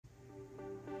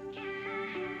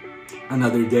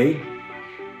Another day,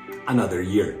 another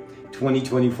year.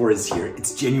 2024 is here.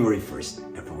 It's January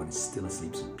 1st. Everyone is still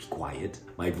asleep, so be quiet.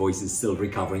 My voice is still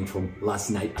recovering from last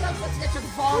night.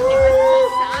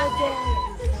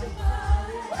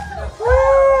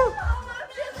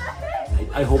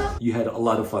 I hope you had a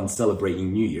lot of fun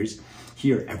celebrating New Year's.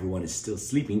 Here, everyone is still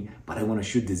sleeping, but I want to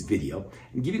shoot this video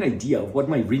and give you an idea of what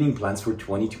my reading plans for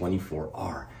 2024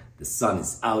 are. The sun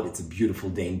is out. It's a beautiful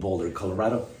day in Boulder,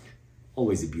 Colorado.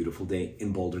 Always a beautiful day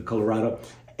in Boulder, Colorado.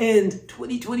 And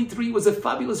 2023 was a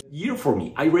fabulous year for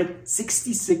me. I read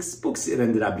 66 books. It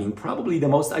ended up being probably the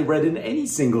most I read in any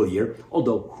single year,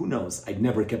 although who knows, I'd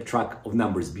never kept track of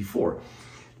numbers before.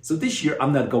 So this year,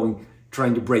 I'm not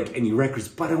trying to break any records,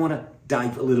 but I want to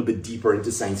dive a little bit deeper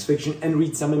into science fiction and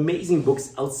read some amazing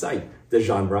books outside the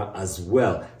genre as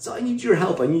well. So I need your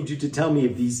help. I need you to tell me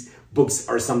if these books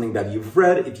are something that you've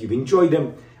read, if you've enjoyed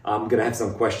them. I'm going to have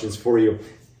some questions for you.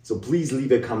 So please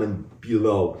leave a comment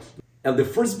below. Now, the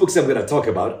first books I'm going to talk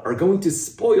about are going to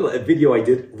spoil a video I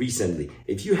did recently.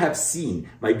 If you have seen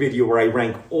my video where I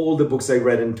rank all the books I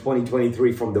read in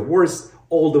 2023 from the worst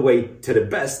all the way to the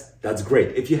best, that's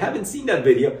great. If you haven't seen that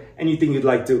video and you think you'd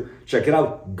like to check it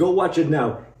out, go watch it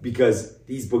now because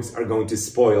these books are going to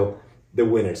spoil the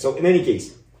winner. So in any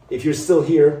case, if you're still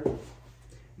here,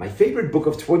 my favorite book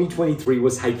of 2023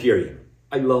 was Hyperion.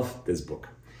 I love this book.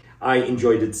 I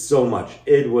enjoyed it so much.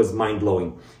 It was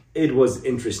mind-blowing. It was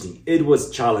interesting. It was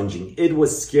challenging. It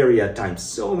was scary at times.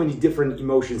 So many different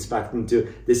emotions packed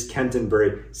into this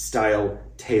Canterbury-style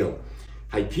tale.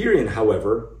 Hyperion,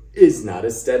 however, is not a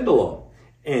standalone.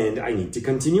 And I need to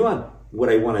continue on. What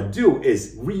I want to do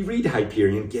is reread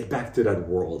Hyperion, get back to that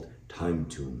world. Time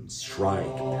Tombs,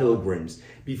 Shrike, Pilgrims,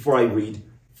 before I read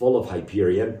Fall of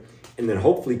Hyperion. And then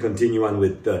hopefully continue on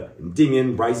with the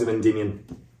Endymion, Rise of Endymion.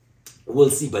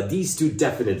 We'll see, but these two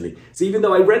definitely. So even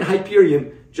though I read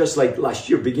Hyperion just like last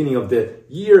year, beginning of the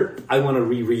year, I want to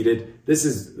reread it. This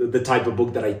is the type of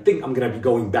book that I think I'm going to be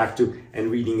going back to and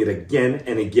reading it again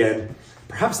and again.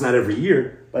 Perhaps not every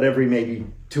year, but every maybe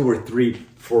 2 or 3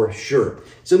 for sure.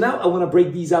 So now I want to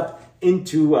break these up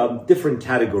into different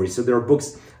categories. So there are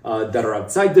books that are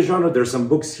outside the genre. There are some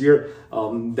books here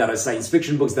that are science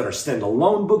fiction books that are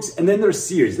standalone books. And then there's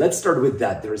series. Let's start with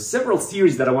that. There are several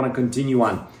series that I want to continue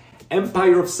on.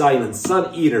 Empire of Silence,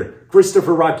 Sun Eater,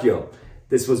 Christopher Racchio.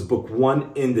 This was book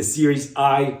 1 in the series.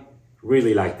 I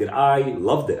really liked it. I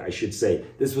loved it, I should say.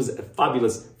 This was a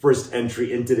fabulous first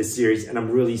entry into the series, and I'm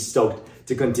really stoked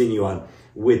to continue on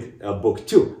with book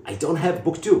 2. I don't have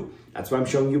book 2. That's why I'm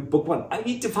showing you book 1. I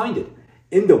need to find it.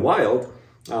 In the wild,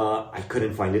 I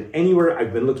couldn't find it anywhere.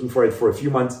 I've been looking for it for a few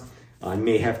months. I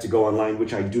may have to go online,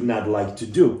 which I do not like to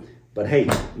do. But hey,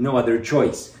 no other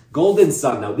choice. Golden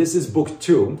Sun. Now, this is book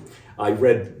 2. I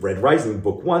read Red Rising,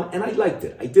 book 1, and I liked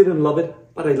it. I didn't love it,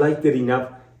 but I liked it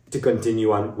enough to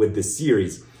continue on with the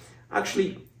series.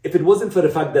 Actually, if it wasn't for the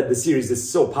fact that the series is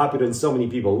so popular and so many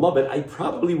people love it, I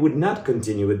probably would not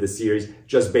continue with the series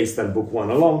just based on book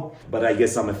 1 alone. But I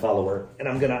guess I'm a follower, and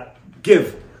I'm gonna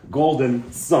give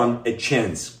Golden Sun a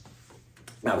chance.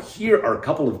 Now, here are a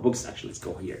couple of books. Actually, let's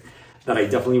go here. That I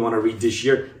definitely want to read this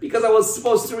year because I was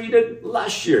supposed to read it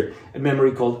last year. A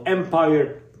Memory Called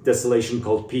Empire, Desolation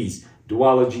Called Peace,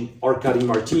 Duology, Arkady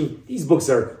Martine. These books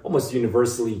are almost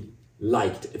universally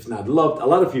liked, if not loved. A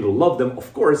lot of people love them,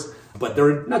 of course, but there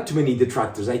are not too many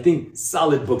detractors. I think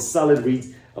solid books, solid reads,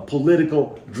 a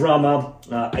political drama.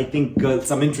 I think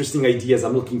some interesting ideas.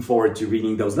 I'm looking forward to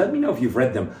reading those. Let me know if you've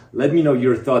read them. Let me know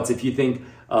your thoughts. If you think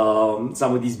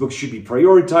some of these books should be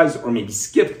prioritized or maybe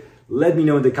skipped, let me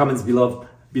know in the comments below.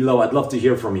 I'd love to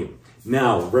hear from you.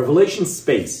 Now, Revelation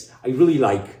Space. I really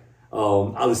like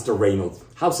Alistair Reynolds.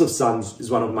 House of Suns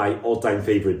is one of my all-time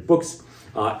favorite books.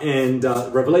 And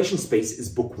Revelation Space is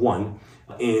book 1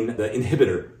 in the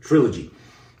Inhibitor trilogy.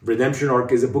 Redemption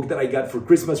Arc is a book that I got for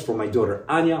Christmas for my daughter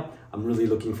Anya. I'm really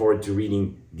looking forward to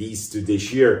reading these 2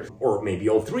 this year, or maybe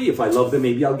all 3 if I love them.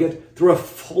 Maybe I'll get through a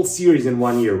whole series in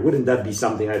 1 year. Wouldn't that be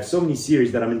something? I have so many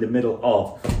series that I'm in the middle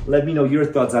of. Let me know your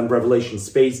thoughts on Revelation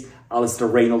Space, Alistair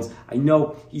Reynolds. I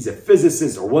know he's a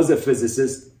physicist or was a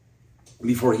physicist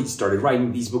before he started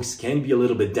writing. These books can be a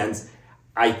little bit dense.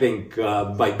 I think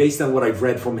based on what I've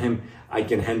read from him, I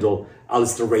can handle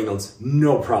Alistair Reynolds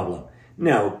no problem.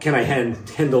 Now, can I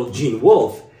handle Gene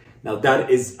Wolfe? Now, that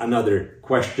is another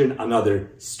question,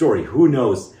 another story. Who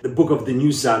knows? The Book of the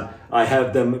New Sun, I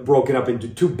have them broken up into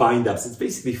 2 bind-ups. It's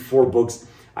basically 4 books.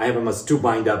 I have them as 2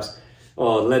 bind-ups.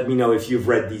 Let me know if you've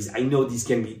read these. I know these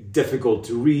can be difficult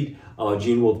to read.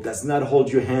 Gene Wolfe does not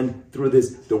hold your hand through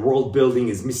this. The world building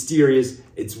is mysterious.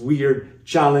 It's weird,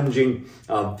 challenging,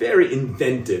 very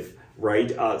inventive,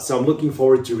 right? So I'm looking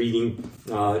forward to reading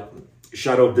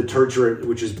Shadow of the Torturer,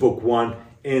 which is book 1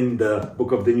 in the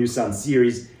Book of the New Sun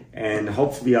series. And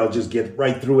hopefully I'll just get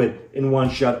right through it in one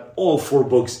shot, all 4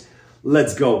 books.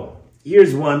 Let's go.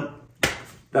 Here's one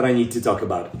that I need to talk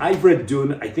about. I've read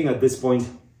Dune, I think at this point,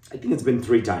 I think it's been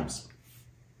 3 times.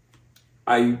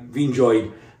 I've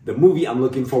enjoyed the movie. I'm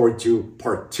looking forward to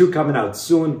part 2 coming out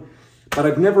soon. But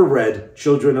I've never read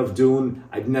Children of Dune.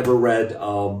 I've never read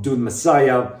Dune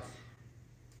Messiah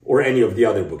or any of the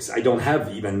other books. I don't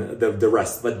have even the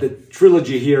rest. But the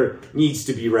trilogy here needs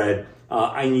to be read.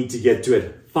 I need to get to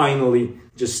it. Finally,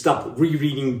 just stop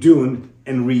rereading Dune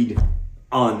and read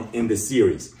on in the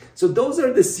series. So those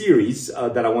are the series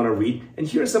that I want to read. And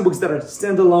here are some books that are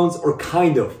standalones or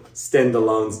kind of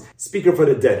standalones. Speaker for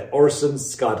the Dead, Orson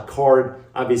Scott Card,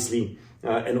 obviously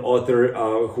an author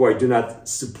who I do not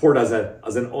support as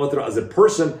an author, as a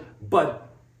person, but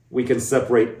we can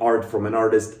separate art from an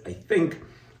artist, I think.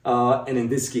 And in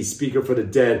this case, Speaker for the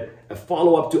Dead, a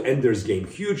follow-up to Ender's Game.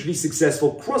 Hugely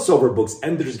successful crossover books.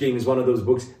 Ender's Game is one of those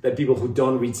books that people who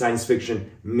don't read science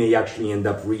fiction may actually end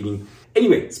up reading.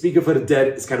 Anyway, Speaker for the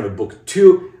Dead is kind of a book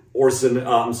 2.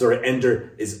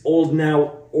 Ender is old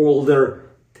now,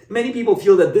 older. Many people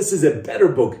feel that this is a better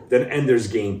book than Ender's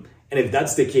Game. And if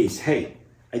that's the case, hey,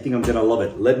 I think I'm gonna love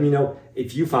it. Let me know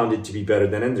if you found it to be better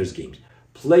than Ender's Game.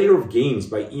 Player of Games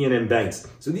by Ian M. Banks.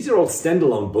 So these are all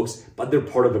standalone books, but they're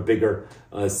part of a bigger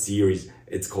series.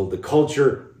 It's called The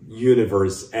Culture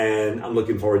Universe, and I'm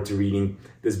looking forward to reading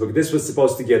this book. This was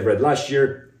supposed to get read last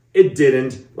year. It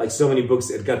didn't. Like so many books,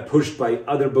 it got pushed by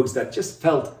other books that just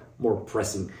felt more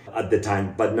pressing at the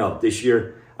time. But no, this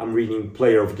year I'm reading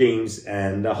Player of Games,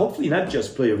 and hopefully not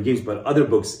just Player of Games, but other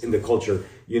books in the Culture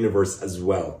Universe as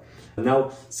well.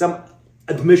 Now, some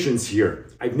admissions here.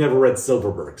 I've never read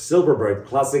Silverberg. Silverberg,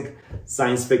 classic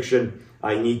science fiction.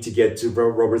 I need to get to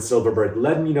Robert Silverberg.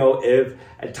 Let me know if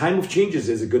A Time of Changes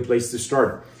is a good place to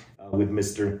start with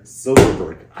Mr.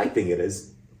 Silverberg. I think it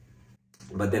is.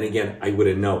 But then again, I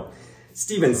wouldn't know.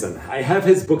 Stevenson. I have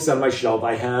his books on my shelf.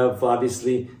 I have,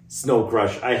 obviously, Snow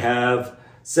Crush. I have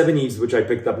Seven Eves, which I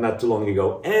picked up not too long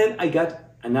ago. And I got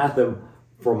Anathema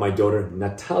for my daughter,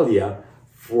 Natalia,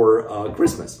 for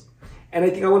Christmas. And I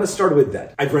think I want to start with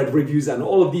that. I've read reviews on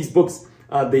all of these books.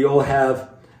 They all have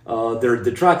their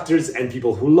detractors and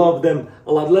people who love them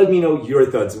a lot. Let me know your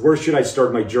thoughts. Where should I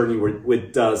start my journey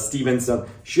with Stevenson?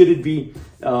 Should it be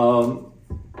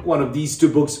one of these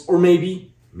 2 books? Or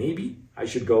maybe I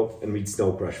should go and read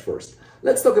Snow Crush first.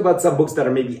 Let's talk about some books that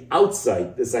are maybe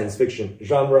outside the science fiction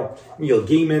genre. Neil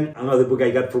Gaiman, another book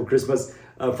I got for Christmas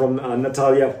from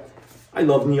Natalia. I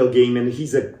love Neil Gaiman.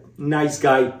 He's a nice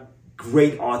guy.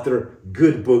 Great author,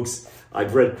 good books.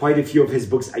 I've read quite a few of his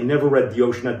books. I never read The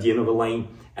Ocean at the End of a Lane,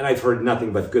 and I've heard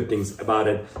nothing but good things about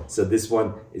it. So this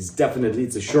one is definitely,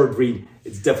 it's a short read.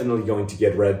 It's definitely going to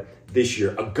get read this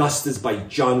year. Augustus by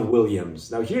John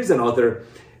Williams. Now here's an author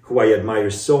who I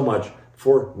admire so much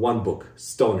for one book,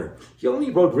 Stoner. He only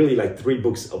wrote really like 3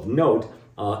 books of note,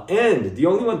 and the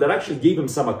only one that actually gave him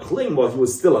some acclaim while he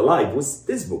was still alive was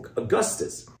this book,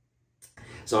 Augustus.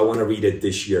 So I want to read it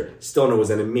this year. Stoner was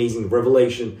an amazing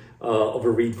revelation of a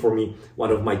read for me.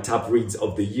 One of my top reads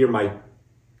of the year. My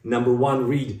 #1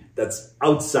 read that's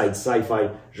outside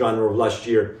sci-fi genre of last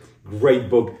year. Great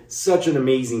book. Such an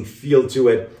amazing feel to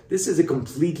it. This is a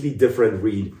completely different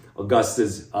read,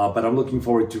 Augustus. But I'm looking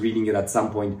forward to reading it at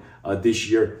some point this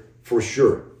year for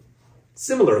sure.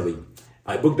 Similarly,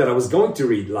 a book that I was going to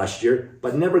read last year,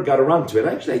 but never got around to it.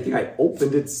 Actually, I think I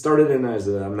opened it, started, and I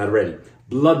said, I'm not ready.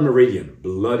 Blood Meridian,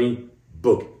 bloody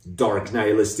book. Dark,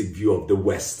 nihilistic view of the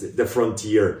West, the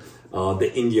frontier,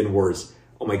 the Indian Wars.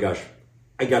 Oh my gosh,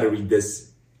 I gotta read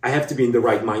this. I have to be in the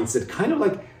right mindset. Kind of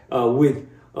like with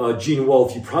Gene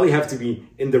Wolfe, you probably have to be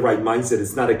in the right mindset.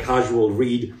 It's not a casual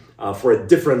read for a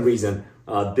different reason.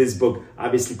 This book,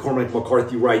 obviously Cormac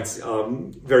McCarthy writes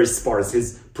very sparse.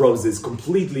 His prose is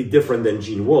completely different than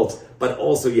Gene Wolfe's, but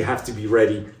also you have to be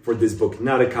ready for this book,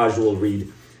 not a casual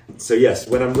read. So yes,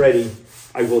 when I'm ready,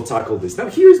 I will tackle this. Now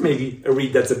here's maybe a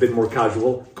read that's a bit more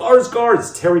casual.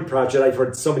 Guards, Terry Pratchett. I've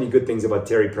heard so many good things about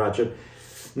Terry Pratchett.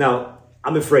 Now,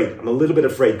 I'm a little bit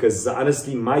afraid because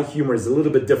honestly, my humor is a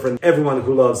little bit different. Everyone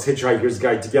who loves Hitchhiker's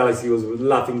Guide to Galaxy was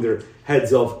laughing their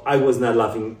heads off. I was not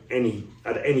laughing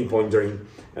at any point during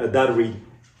that read.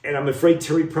 And I'm afraid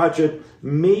Terry Pratchett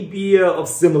may be of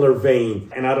similar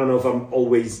vein. And I don't know if I'm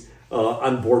always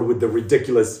on board with the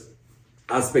ridiculous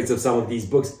aspects of some of these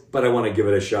books, but I want to give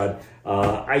it a shot.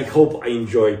 I hope I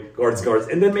enjoy Guards.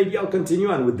 And then maybe I'll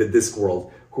continue on with the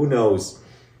Discworld. Who knows?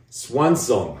 Swan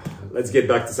Song. Let's get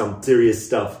back to some serious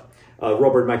stuff.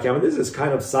 Robert McCammon. This is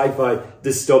kind of sci-fi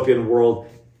dystopian world.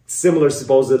 similar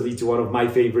supposedly to one of my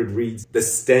favorite reads, The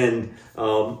Stand.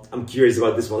 I'm curious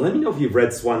about this one. Let me know if you've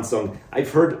read Swan Song.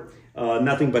 I've heard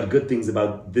nothing but good things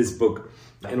about this book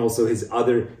and also his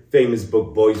other famous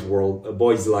book, Boy's World, A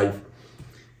Boy's Life.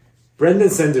 Brandon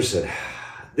Sanderson.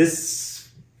 This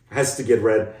has to get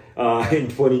read in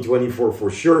 2024 for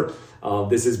sure.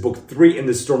 This is book 3 in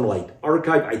the Stormlight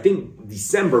Archive. I think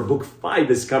December, book 5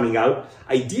 is coming out.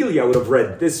 Ideally, I would have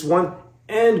read this one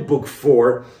and book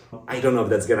 4. I don't know if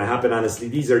that's gonna happen, honestly.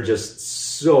 These are just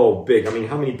so big. I mean,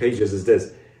 how many pages is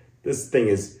this? This thing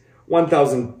is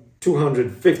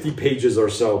 1,250 pages or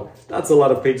so. That's a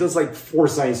lot of pages. That's like 4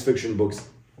 science fiction books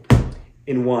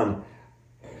in one.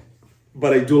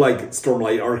 But I do like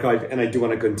Stormlight Archive and I do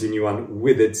want to continue on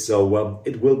with it, so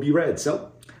it will be read.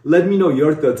 So let me know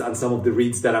your thoughts on some of the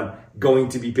reads that I'm going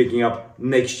to be picking up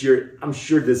next year. I'm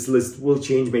sure this list will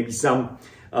change. Maybe some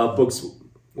books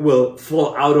will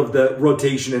fall out of the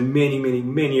rotation and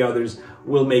many others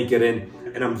will make it in.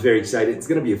 And I'm very excited. It's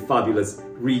going to be a fabulous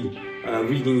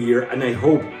reading year, and I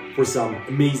hope for some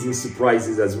amazing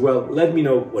surprises as well. Let me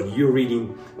know what you're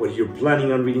reading, what you're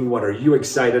planning on reading, what are you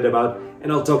excited about, and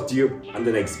I'll talk to you on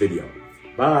the next video.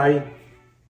 Bye!